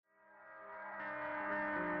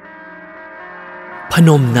พ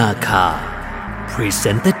นมนาคา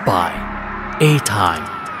Presented by A Time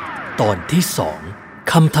ตอนที่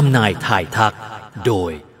2คำทำนายทายทักโด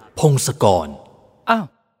ยพงศกรอ้าว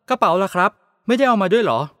กระเป๋าล่ะครับไม่ได้เอามาด้วยเห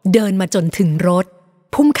รอเดินมาจนถึงรถ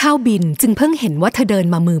พุ่มข้าวบินจึงเพิ่งเห็นว่าเธอเดิน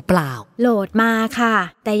มามือเปล่าโหลดมาค่ะ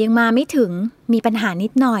แต่ยังมาไม่ถึงมีปัญหานิ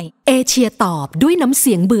ดหน่อยเอเชียตอบด้วยน้ำเ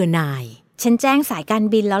สียงเบื่อหน่ายฉันแจ้งสายการ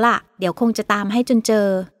บินแล้วล่ะเดี๋ยวคงจะตามให้จนเจอ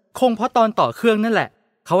คงเพราะตอนต่อเครื่องนั่นแหละ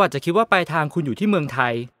เขาอาจจะคิดว่าปลายทางคุณอยู่ที่เมืองไท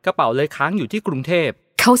ยกระเป๋าเลยค้างอยู่ที่กรุงเทพ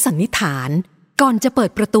เขาสันนิษฐานก่อนจะเปิด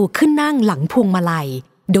ประตูขึ้นนั่งหลังพวงมาลัย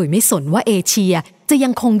โดยไม่สนว่าเอเชียจะยั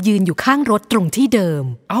งคงยืนอยู่ข้างรถตรงที่เดิม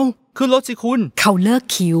เอ้าขึ้นรถสิคุณเขาเลิก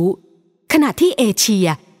คิ้วขณะที่เอเชีย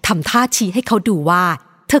ทำท่าชี้ให้เขาดูว่า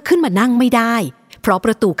เธอขึ้นมานั่งไม่ได้เพราะป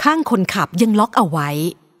ระตูข้างคนขับยังล็อกเอาไว้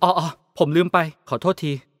อ๋อผมลืมไปขอโทษ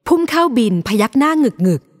ทีพุ่มข้าวบินพยักหน้าห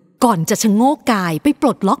งึกก่อนจะชะโงกกายไปปล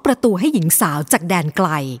ดล็อกประตูให้หญิงสาวจากแดนไกล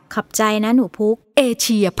ขอบใจนะหนูพุกเอเ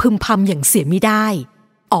ชียพึมพำอย่างเสียไม่ได้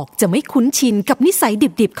ออกจะไม่คุ้นชินกับนิสัย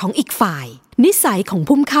ดิบๆของอีกฝ่ายนิสัยของ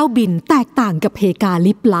พุ่มข้าวบินแตกต่างกับเพกา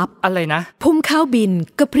ลิบลับอะไรนะพุ่มข้าวบิน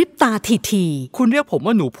กระพริบตาทีๆคุณเรียกผม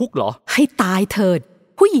ว่าหนูพุกเหรอให้ตายเถิด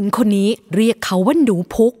ผู้หญิงคนนี้เรียกเขาว่าหนู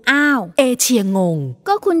พุกอ้าวเอเชียงง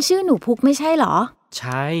ก็คุณชื่อหนูพุกไม่ใช่เหรอใ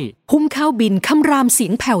ช่พุ่มข้าวบินคำรามเสีย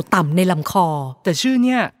งแผ่วต่ำในลำคอแต่ชื่อเ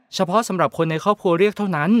นี่ยเฉพาะสำหรับคนในครอบครัวเรียกเท่า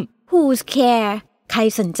นั้น Who's care ใคร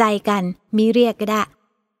สนใจกันมีเรียกก็ได้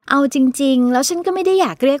เอาจริงๆแล้วฉันก็ไม่ได้อย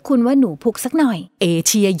ากเรียกคุณว่าหนูพุกสักหน่อยเอเ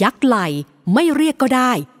ชียยักไหลไม่เรียกก็ไ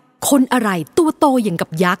ด้คนอะไรตัวโตอย่างกั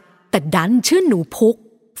บยักษ์แต่ดันชื่อหนูพุก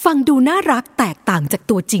ฟังดูน่ารักแตกต่างจาก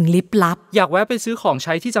ตัวจริงลิบลับอยากแวะไปซื้อของใ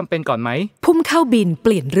ช้ที่จำเป็นก่อนไหมพุ่มข้าวบินเป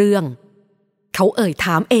ลี่ยนเรื่องเขาเอ่ยถ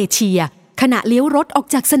ามเอเชียขณะเลี้ยวรถออก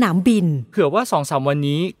จากสนามบินเผื่อว่า 2-3 วัน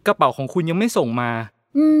นี้กระเป๋าของคุณยังไม่ส่งมา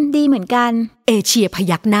ดีเหมือนกันเอเชียพ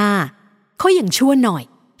ยักหน้าเขายังชั่วหน่อย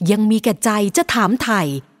ยังมีแก่ใจจะถามไถ่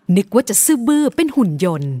นึกว่าจะซื่อบื้อเป็นหุ่นย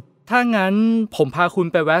นต์ถ้างั้นผมพาคุณ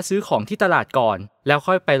ไปแวะซื้อของที่ตลาดก่อนแล้ว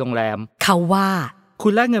ค่อยไปโรงแรมเขาว่าคุ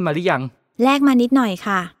ณแลกเงินมาหรือยังแลกมานิดหน่อย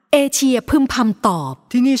ค่ะเอเชียพึมพำตอบ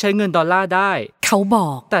ที่นี่ใช้เงินดอลลาร์ได้เขาบอ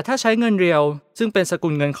กแต่ถ้าใช้เงินเรียวซึ่งเป็นสกุ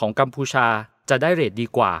ลเงินของกัมพูชาจะได้เรทดี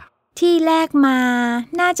กว่าที่แลกมา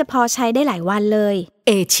น่าจะพอใช้ได้หลายวันเลย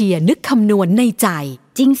เอเชียนึกคำนวณในใจ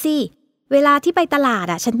จริงสิเวลาที่ไปตลาด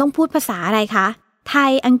ฉันต้องพูดภาษาอะไรคะไท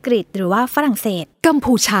ยอังกฤษหรือว่าฝรั่งเศสกัม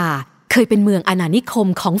พูชาเคยเป็นเมืองอาณานิคม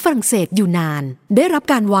ของฝรั่งเศสอยู่นานได้รับ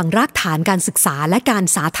การวางรากฐานการศึกษาและการ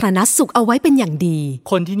สาธารณสุขเอาไว้เป็นอย่างดี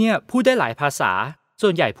คนที่เนี่ยพูดได้หลายภาษาส่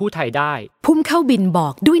วนใหญ่พูดไทยได้พุ่มเข้าบินบอ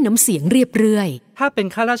กด้วยน้ำเสียงเรียบเรื่อยถ้าเป็น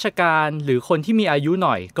ข้าราชการหรือคนที่มีอายุห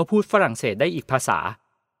น่อยก็พูดฝรั่งเศสได้อีกภาษา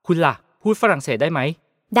คุณล่ะพูดฝรั่งเศสได้ไหม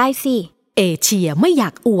ได้สิเอเชียไม่อยา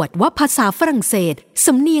กอวดว่าภาษาฝรั่งเศสส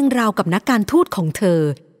ำเนียงราวกับนักการทูตของเธอ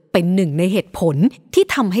เป็นหนึ่งในเหตุผลที่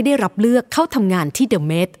ทำให้ได้รับเลือกเข้าทำงานที่เดอะ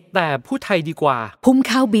เมทแต่พูดไทยดีกว่าพุ่ม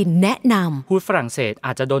ข้าวบินแนะนำพูดฝรั่งเศสอ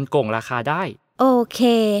าจจะโดนโกงราคาได้โอเค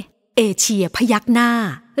เอเชียพยักหน้า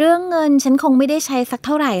เรื่องเงินฉันคงไม่ได้ใช้สักเ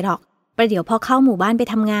ท่าไหร่หรอกประเดี๋ยวพอเข้าหมู่บ้านไป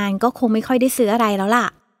ทำงานก็คงไม่ค่อยได้ซื้ออะไรแล้วล่ะ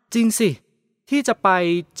จริงสิที่จะไป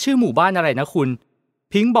ชื่อหมู่บ้านอะไรนะคุณ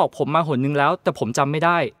พิงค์บอกผมมาหนนึงแล้วแต่ผมจำไม่ไ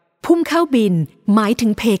ด้พุ่มข้าวบินหมายถึ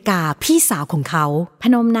งเพกาพี่สาวของเขาพ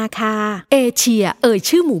นมนาคาเอเชียเอ่ย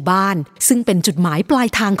ชื่อหมู่บ้านซึ่งเป็นจุดหมายปลาย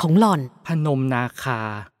ทางของหล่อนพนมนาคา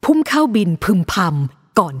พุ่มข้าวบินพึมพ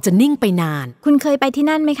ำก่อนจะนิ่งไปนานคุณเคยไปที่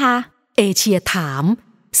นั่นไหมคะเอเชียถาม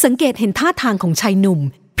สังเกตเห็นท่าทางของชายหนุ่ม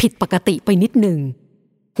ผิดปกติไปนิดหนึ่ง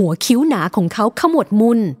หัวคิ้วหนาของเขาขมวด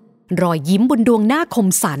มุนรอยยิ้มบนดวงหน้าคม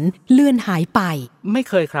สันเลื่อนหายไปไม่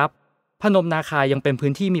เคยครับพนมนาคายังเป็นพื้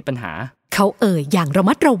นที่มีปัญหาเขาเอ่ยอย่างระ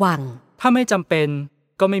มัดระวังถ้าไม่จำเป็น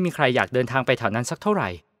ก็ไม่มีใครอยากเดินทางไปแถวนั้นสักเท่าไหร่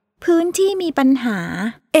พื้นที่มีปัญหา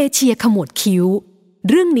เอเชียขมวดคิ้ว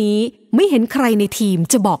เรื่องนี้ไม่เห็นใครในทีม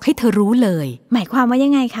จะบอกให้เธอรู้เลยหมายความว่ายั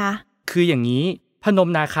งไงคะคืออย่างนี้พนม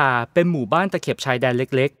นาคาเป็นหมู่บ้านตะเข็บชายแดนเ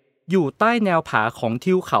ล็กๆอยู่ใต้แนวผาของ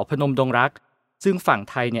ทิวเขาพนมดงรักซึ่งฝั่ง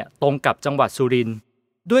ไทยเนี่ยตรงกับจังหวัดสุรินทร์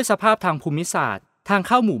ด้วยสภาพทางภูมิศาสตร์ทางเ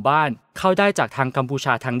ข้าหมู่บ้านเข้าได้จากทางกัมพูช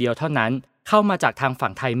าทางเดียวเท่านั้นเข้ามาจากทางฝั่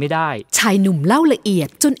งไทยไม่ได้ชายหนุ่มเล่าละเอียด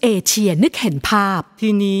จนเอเชียนึกเห็นภาพที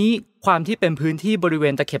นี้ความที่เป็นพื้นที่บริเว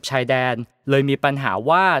ณตะเข็บชายแดนเลยมีปัญหา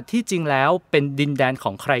ว่าที่จริงแล้วเป็นดินแดนข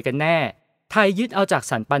องใครกันแน่ไทยยึดเอาจาก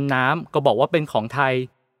สันปันน้ำก็บอกว่าเป็นของไทย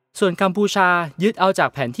ส่วนกัมพูชายึดเอาจาก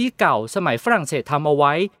แผนที่เก่าสมัยฝรั่งเศสทำเอาไ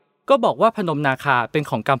ว้ก็บอกว่าพนมนาคาเป็น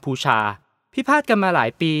ของกัมพูชาพิพาทกันมาหลาย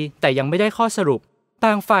ปีแต่ยังไม่ได้ข้อสรุปต่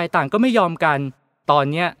างฝ่ายต่างก็ไม่ยอมกันตอน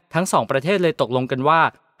นี้ทั้งสองประเทศเลยตกลงกันว่า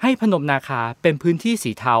ให้พนมนาคาเป็นพื้นที่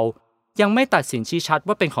สีเทายังไม่ตัดสินชี้ชัด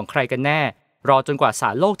ว่าเป็นของใครกันแน่รอจนกว่าศา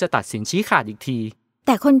ลโลกจะตัดสินชี้ขาดอีกที แ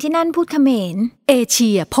ต่คนที่นั่นพูดเขมรเอเชี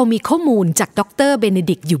ยพอมีข้อมูลจากดร.เบเน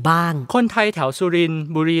ดิกต์อยู่บ้างคนไทยแถวสุรินทร์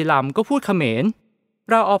บุรีรัมย์ก็พูดเขมร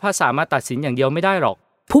เราเอาภาษามาตัดสินอย่างเดียวไม่ได้หรอก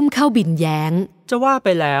พุ่มเข้าบินแย้งจะว่าไป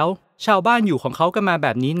แล้วชาวบ้านอยู่ของเขากันมาแบ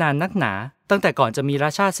บนี้นานนักหนาตั้งแต่ก่อนจะมีร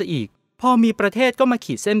าชาติซะอีกพอมีประเทศก็มา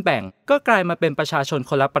ขีดเส้นแบ่งก็กลายมาเป็นประชาชน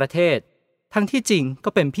คนละประเทศทั้งที่จริงก็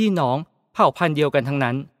เป็นพี่น้องเผ่าพันธุ์เดียวกันทั้ง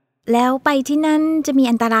นั้นแล้วไปที่นั่นจะมี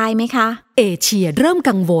อันตรายไหมคะเอเชียเริ่ม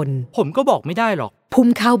กังวลผมก็บอกไม่ได้หรอกพุ่ม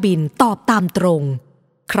เข้าบินตอบตามตรง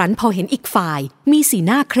ครั้นพอเห็นอีกฝ่ายมีสีห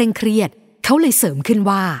น้าเคร่งเครียดเขาเลยเสริมขึ้น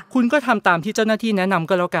ว่าคุณก็ทำตามที่เจ้าหน้าที่แนะนำ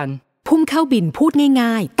ก็แล้วกันพุ่มเข้าบินพูด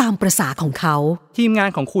ง่ายๆตามประสาของเขาทีมงาน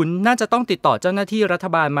ของคุณน่าจะต้องติดต่อเจ้าหน้าที่รัฐ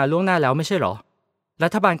บาลมาล่วงหน้าแล้วไม่ใช่หรอรั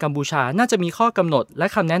ฐบาลกัมพูชาน่าจะมีข้อกำหนดและ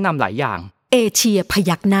คำแนะนำหลายอย่างเอเชียพ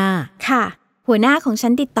ยักหน้าค่ะหัวหน้าของฉั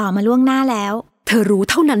นติดต่อมาล่วงหน้าแล้วเธอรู้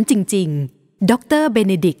เท่านั้นจริงๆดร.เบเ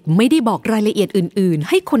นดิกต์ไม่ได้บอกรายละเอียดอื่นๆ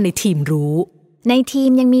ให้คนในทีมรู้ในทีม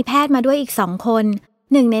ยังมีแพทย์มาด้วยอีก2 คน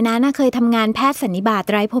หนึ่งในนั้นเคยทำงานแพทย์สันนิบาต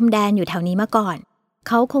ไร้พรมแดนอยู่แถวนี้มาก่อนเ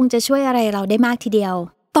ขาคงจะช่วยอะไรเราได้มากทีเดียว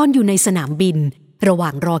ตอนอยู่ในสนามบินระหว่า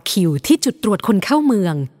งรอคิวที่จุดตรวจคนเข้าเมือ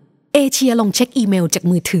งเอเชียลองเช็คอีเมลจาก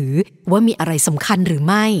มือถือว่ามีอะไรสำคัญหรือ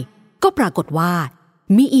ไม่ก็ปรากฏว่า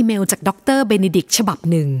มีอีเมลจากดร.เบเนดิกต์ฉบับ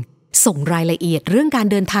หนึ่งส่งรายละเอียดเรื่องการ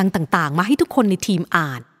เดินทางต่างๆมาให้ทุกคนในทีมอ่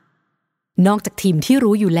านนอกจากทีมที่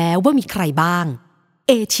รู้อยู่แล้วว่ามีใครบ้าง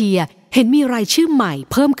เอเชียเห็นมีรายชื่อใหม่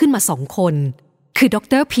เพิ่มขึ้นมา2 คนคือด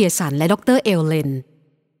ร.เพียร์สันและดร.เอลเลน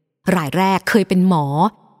รายแรกเคยเป็นหมอ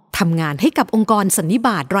ทำงานให้กับองค์กรสันนิบ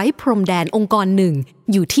าตไร้พรมแดนองค์กรหนึ่ง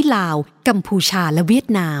อยู่ที่ลาวกัมพูชาและเวียด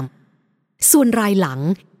นามส่วนรายหลัง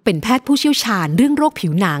เป็นแพทย์ผู้เชี่ยวชาญเรื่องโรคผิ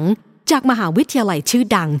วหนังจากมหาวิทยาลัยชื่อ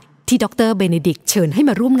ดังที่ดร.เบเนดิกต์เชิญให้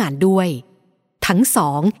มาร่วมงานด้วยทั้ง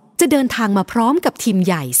2จะเดินทางมาพร้อมกับทีมใ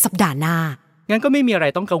หญ่สัปดาห์หน้างั้นก็ไม่มีอะไร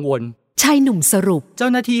ต้องกังวลชายหนุ่มสรุปเจ้า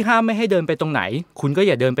หน้าที่ห้ามไม่ให้เดินไปตรงไหนคุณก็อ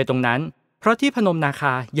ย่าเดินไปตรงนั้นเพราะที่พนมนาค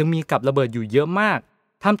ายังมีกับระเบิดอยู่เยอะมาก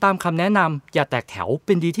ทำตามคำแนะนำอย่าแตกแถวเ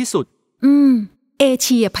ป็นดีที่สุดเอเ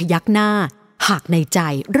ชียพยักหน้าหากในใจ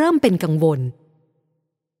เริ่มเป็นกังวล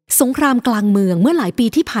สงครามกลางเมืองเมื่อหลายปี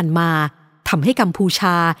ที่ผ่านมาทำให้กัมพูช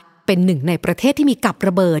าเป็นหนึ่งในประเทศที่มีกับร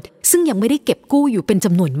ะเบิดซึ่งยังไม่ได้เก็บกู้อยู่เป็นจ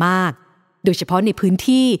ำนวนมากโดยเฉพาะในพื้น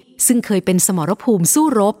ที่ซึ่งเคยเป็นสมรภูมิสู้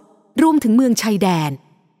รบรวมถึงเมืองชายแดน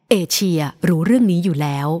เอเชียรู้เรื่องนี้อยู่แ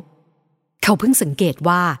ล้วเขาเพิ่งสังเกต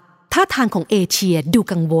ว่าท่าทางของเอเชียดู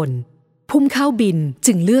กังวลพุ่มเข้าบิน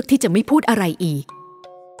จึงเลือกที่จะไม่พูดอะไรอีก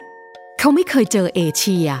เขาไม่เคยเจอเอเ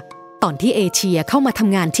ชียตอนที่เอเชียเข้ามาท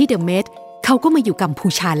ำงานที่เดอะเมดเขาก็มาอยู่กัมพู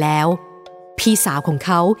ชาแล้วพี่สาวของเ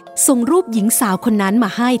ขาส่งรูปหญิงสาวคนนั้นมา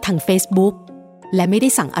ให้ทาง Facebook และไม่ได้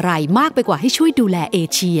สั่งอะไรมากไปกว่าให้ช่วยดูแลเอ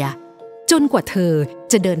เชียจนกว่าเธอ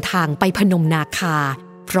จะเดินทางไปพนมนาคา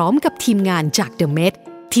พร้อมกับทีมงานจากเดอะเมด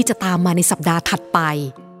ที่จะตามมาในสัปดาห์ถัดไป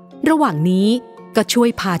ระหว่างนี้ก็ช่วย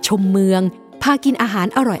พาชมเมืองพากินอาหาร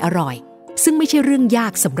อร่อยๆซึ่งไม่ใช่เรื่องยา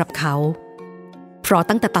กสำหรับเขาเพราะ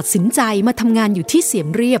ตั้งแต่ตัดสินใจมาทำงานอยู่ที่เสียม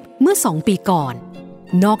เรียบเมื่อ2 ปีก่อน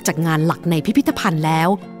นอกจากงานหลักในพิพิธภัณฑ์แล้ว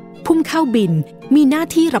พุ่มเข้าบินมีหน้า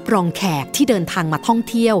ที่รับรองแขกที่เดินทางมาท่อง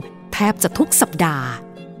เที่ยวแทบจะทุกสัปดาห์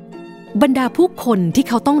บรรดาผู้คนที่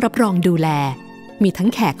เขาต้องรับรองดูแลมีทั้ง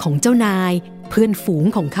แขกของเจ้านายเพื่อนฝูง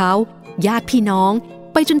ของเขาญาติพี่น้อง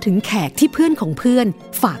ไปจนถึงแขกที่เพื่อนของเพื่อน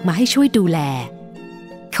ฝากมาให้ช่วยดูแล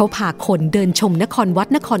เขาพาคนเดินชมนครวัด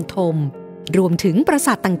นครธมรวมถึงปราส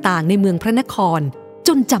าทต่างๆในเมืองพระนครจ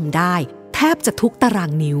นจำได้แทบจะทุกตารา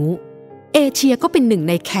งนิ้วเอเชียก็เป็นหนึ่ง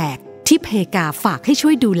ในแขกที่เพกาฝากให้ช่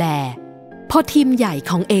วยดูแลพอทีมใหญ่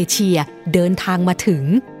ของเอเชียเดินทางมาถึง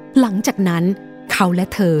หลังจากนั้นเขาและ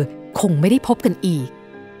เธอคงไม่ได้พบกันอีก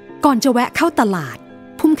ก่อนจะแวะเข้าตลาด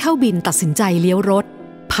พุ่มเข้าบินตัดสินใจเลี้ยวรถ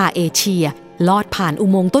พาเอเชียลอดผ่านอุ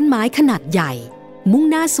โมงค์ต้นไม้ขนาดใหญ่มุ่ง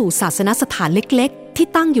หน้าสู่ศาสนสถานเล็กๆที่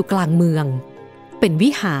ตั้งอยู่กลางเมืองเป็นวิ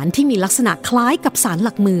หารที่มีลักษณะคล้ายกับศาลห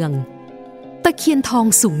ลักเมืองตะเคียนทอง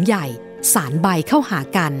สูงใหญ่สานใบเข้าหา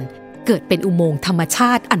กันเกิดเป็นอุโมงค์ธรรมช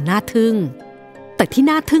าติอันน่าทึ่งแต่ที่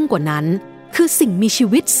น่าทึ่งกว่านั้นคือสิ่งมีชี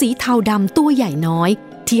วิตสีเทาดำตัวใหญ่น้อย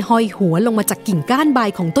ที่ห้อยหัวลงมาจากกิ่งก้านใบ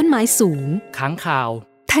ของต้นไม้สูงค้างคาว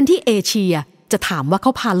แทนที่เอเชียจะถามว่าเข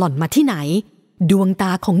าพาหล่อนมาที่ไหนดวงต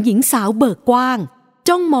าของหญิงสาวเบิกกว้าง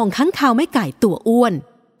จ้องมองค้างคาวไม่ไก่ตัวอ้วน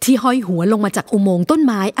ที่ห้อยหัวลงมาจากอุโมงค์ต้น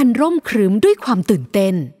ไม้อันร่มครึ้มด้วยความตื่นเต้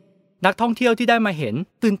นนักท่องเที่ยวที่ได้มาเห็น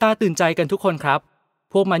ตื่นตาตื่นใจกันทุกคนครับ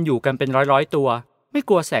พวกมันอยู่กันเป็นร้อยๆตัวไม่ก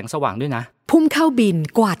ลัวแสงสว่างด้วยนะพุ่มเข้าบิน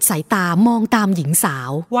กวาดสายตามองตามหญิงสา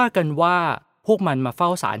วว่ากันว่าพวกมันมาเฝ้า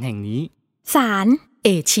ศาลแห่งนี้ศาลเอ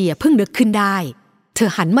เชียเพิ่งนึกขึ้นได้เธอ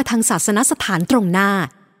หันมาทางศาสนสถานตรงหน้า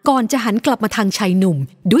ก่อนจะหันกลับมาทางชายหนุ่ม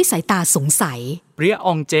ด้วยสายตาสงสัยเรียอ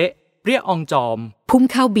องเจ๊เรียอองจอมพุ่ม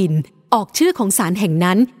เข้าบิน ออกชื่อของศาลแห่ง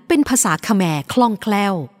นั้นเป็นภาษาเขมรคล่องแคล่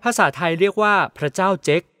วภาษาไทยเรียกว่าพระเจ้าเ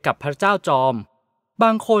จ๊กกับพระเจ้าจอมบ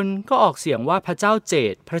างคนก็ออกเสียงว่าพระเจ้าเจ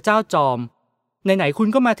ดพระเจ้าจอมไหนๆคุณ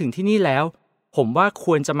ก็มาถึงที่นี่แล้วผมว่าค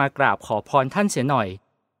วรจะมากราบขอพรท่านเสียหน่อย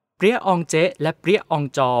เปรี้ยอองเจ๊และเปรี้ยออง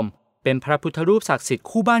จอมเป็นพระพุทธรูปศักดิ์สิทธิ์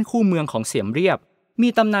คู่บ้านคู่เมืองของเสียมเรียบมี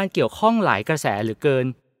ตำนานเกี่ยวข้องหลายกระแสเหลือเกิน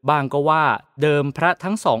บางก็ว่าเดิมพระ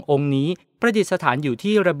ทั้งสององค์นี้ประดิษฐานอยู่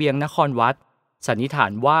ที่ระเบียงนครวัดสันนิษฐา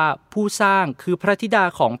นว่าผู้สร้างคือพระธิดา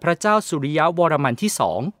ของพระเจ้าสุริยวรมันที่ส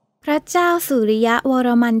องพระเจ้าสุริยวร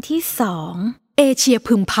มันที่สองเอเชีย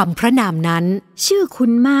พึมพำพระนามนั้นชื่อคุ้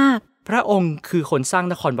นมากพระองค์คือคนสร้าง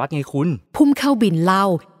นครวัดไงคุณพุ่มเข้าบินเล่า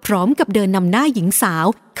พร้อมกับเดินนำหน้าหญิงสาว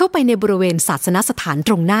เข้าไปในบริเวณศาสนสถานต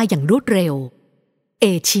รงหน้าอย่างรวดเร็วเอ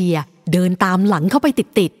เชียเดินตามหลังเข้าไป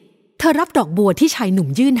ติดๆเธอรับดอกบัวที่ชายหนุ่ม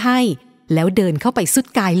ยื่นให้แล้วเดินเข้าไปสุด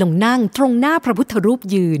กายลงนั่งตรงหน้าพระพุทธรูป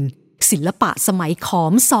ยืนศิลปะสมัยขอ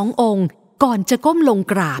ม2 องค์ก่อนจะก้มลง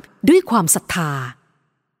กราบด้วยความศรัทธา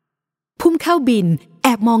พุ่มเข้าบินแอ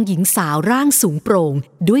บมองหญิงสาวร่างสูงโปร่ง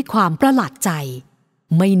ด้วยความประหลาดใจ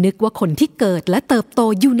ไม่นึกว่าคนที่เกิดและเติบโต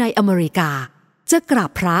อยู่ในอเมริกาจะกราบ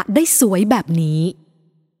พระได้สวยแบบนี้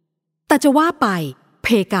แต่จะว่าไปเพ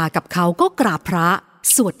กากับเขาก็กราบพระ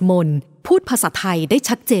สวดมนต์พูดภาษาไทยได้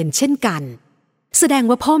ชัดเจนเช่นกันแสดง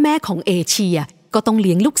ว่าพ่อแม่ของเอเชียก็ต้องเ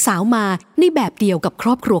ลี้ยงลูกสาวมาในแบบเดียวกับคร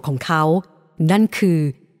อบครัวของเขานั่นคือ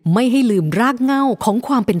ไม่ให้ลืมรากเหง้าของค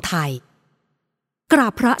วามเป็นไทยกรา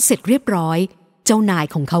บพระเสร็จเรียบร้อยเจ้านาย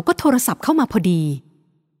ของเขาก็โทรศัพท์เข้ามาพอดี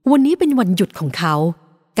วันนี้เป็นวันหยุดของเขา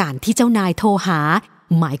การที่เจ้านายโทรหา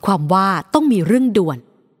หมายความว่าต้องมีเรื่องด่วน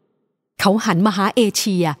เขาหันมาหาเอเ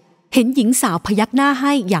ชียเห็นหญิงสาวพยักหน้าใ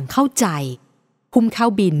ห้อย่างเข้าใจพุ่มเข้า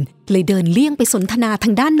บินเลยเดินเลี่ยงไปสนทนาทา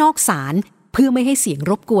งด้านนอกศาลเพื่อไม่ให้เสียง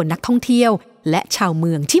รบกวนนักท่องเที่ยวและชาวเ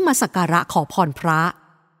มืองที่มาสักการะขอพรพระ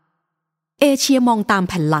เอเชียมองตาม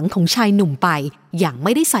แผ่นหลังของชายหนุ่มไปอย่างไ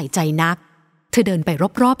ม่ได้ใส่ใจนักเธอเดินไป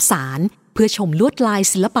รอบๆศาลเพื่อชมลวดลาย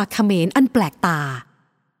ศิลปะเขมรอันแปลกตา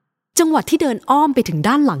จังหวะที่เดินอ้อมไปถึง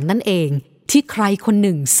ด้านหลังนั่นเองที่ใครคนห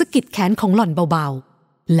นึ่งสะกิดแขนของหล่อนเบา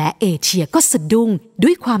ๆและเอเชียก็สะดุ้งด้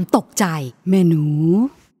วยความตกใจแม่หนู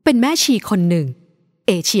เป็นแม่ชีคนหนึ่งเ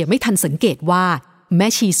อเชียไม่ทันสังเกตว่าแม่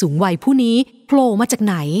ชีสูงวัยผู้นี้โผล่มาจากไ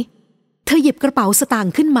หนเธอหยิบกระเป๋าสตาง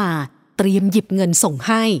ค์ขึ้นมาเตรียมหยิบเงินส่งใ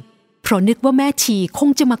ห้เพราะนึกว่าแม่ชีคง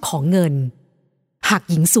จะมาขอเงินหาก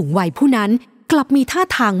หญิงสูงวัยผู้นั้นกลับมีท่า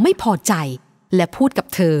ทางไม่พอใจและพูดกับ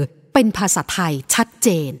เธอเป็นภาษาไทยชัดเจ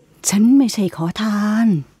นฉันไม่ใช่ขอทาน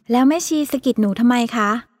แล้วแม่ชีสะกิดหนูทำไมคะ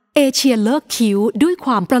เอเชียเลิกคิ้วด้วยค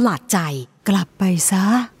วามประหลาดใจกลับไปซะ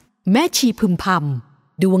แม่ชีพึมพ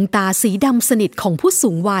ำดวงตาสีดำสนิทของผู้สู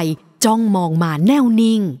งวัยจ้องมองมาแน่ว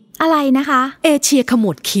นิ่งอะไรนะคะเอเชียขม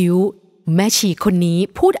วดคิ้วแม่ชีคนนี้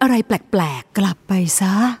พูดอะไรแปลกๆกลับไปซ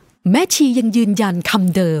ะแม่ชียังยืนยันค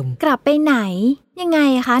ำเดิมกลับไปไหนยังไง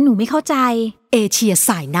คะหนูไม่เข้าใจเอเชียส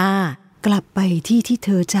ายหน้ากลับไปที่เธ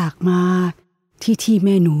อจากมาที่แ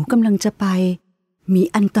ม่หนูกำลังจะไปมี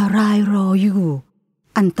อันตรายรออยู่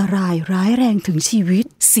อันตรายร้ายแรงถึงชีวิต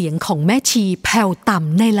เสียงของแม่ชีแผ่วต่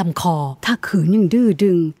ำในลำคอถ้าขืนยังดื้อ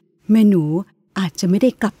ดึงแม่หนูอาจจะไม่ได้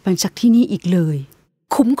กลับมาจากที่นี่อีกเลย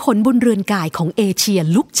ขุมขนบนเรือนกายของเอเชีย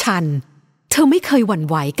ลุกชันเธอไม่เคยหวั่น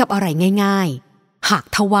ไหวกับอะไรง่ายๆหาก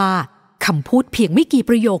ทว่าคำพูดเพียงไม่กี่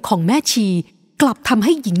ประโยคของแม่ชีกลับทำใ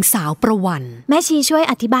ห้หญิงสาวประหวั่นแม่ชีช่วย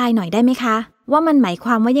อธิบายหน่อยได้ไหมคะว่ามันหมายคว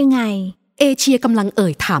ามว่ายังไงเอเชียกำลังเอ่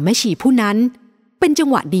ยถามแม่ชีผู้นั้นเป็นจัง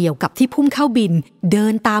หวะเดียวกับที่พุ่มเข้าบินเดิ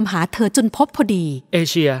นตามหาเธอจนพบพอดีเอ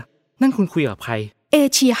เชียนั่นคุณคุยกับใครเอ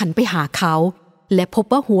เชียหันไปหาเขาและพบ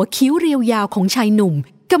ว่าหัวคิ้วเรียวยาวของชายหนุ่ม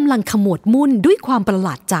กำลังขมวดมุ่นด้วยความประหล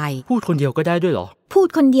าดใจพูดคนเดียวก็ได้ด้วยเหรอพูด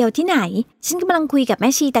คนเดียวที่ไหนฉันกำลังคุยกับแม่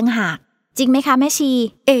ชีต่างหากจริงไหมคะแม่ชี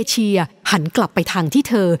เอเชียหันกลับไปทางที่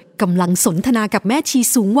เธอกำลังสนทนากับแม่ชี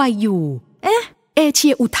สูงวัยอยู่เอเชี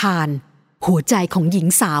ยอุทานหัวใจของหญิง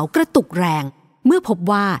สาวกระตุกแรงเมื่อพบ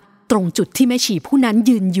ว่าตรงจุดที่แม่ชีผู้นั้น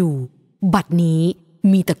ยืนอยู่บัดนี้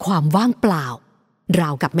มีแต่ความว่างเปล่ารา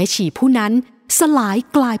วกับแม่ชีผู้นั้นสลาย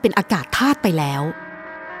กลายเป็นอากาศธาตุไปแล้ว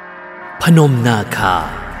พนมนาคา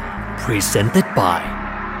Presented by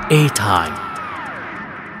A Time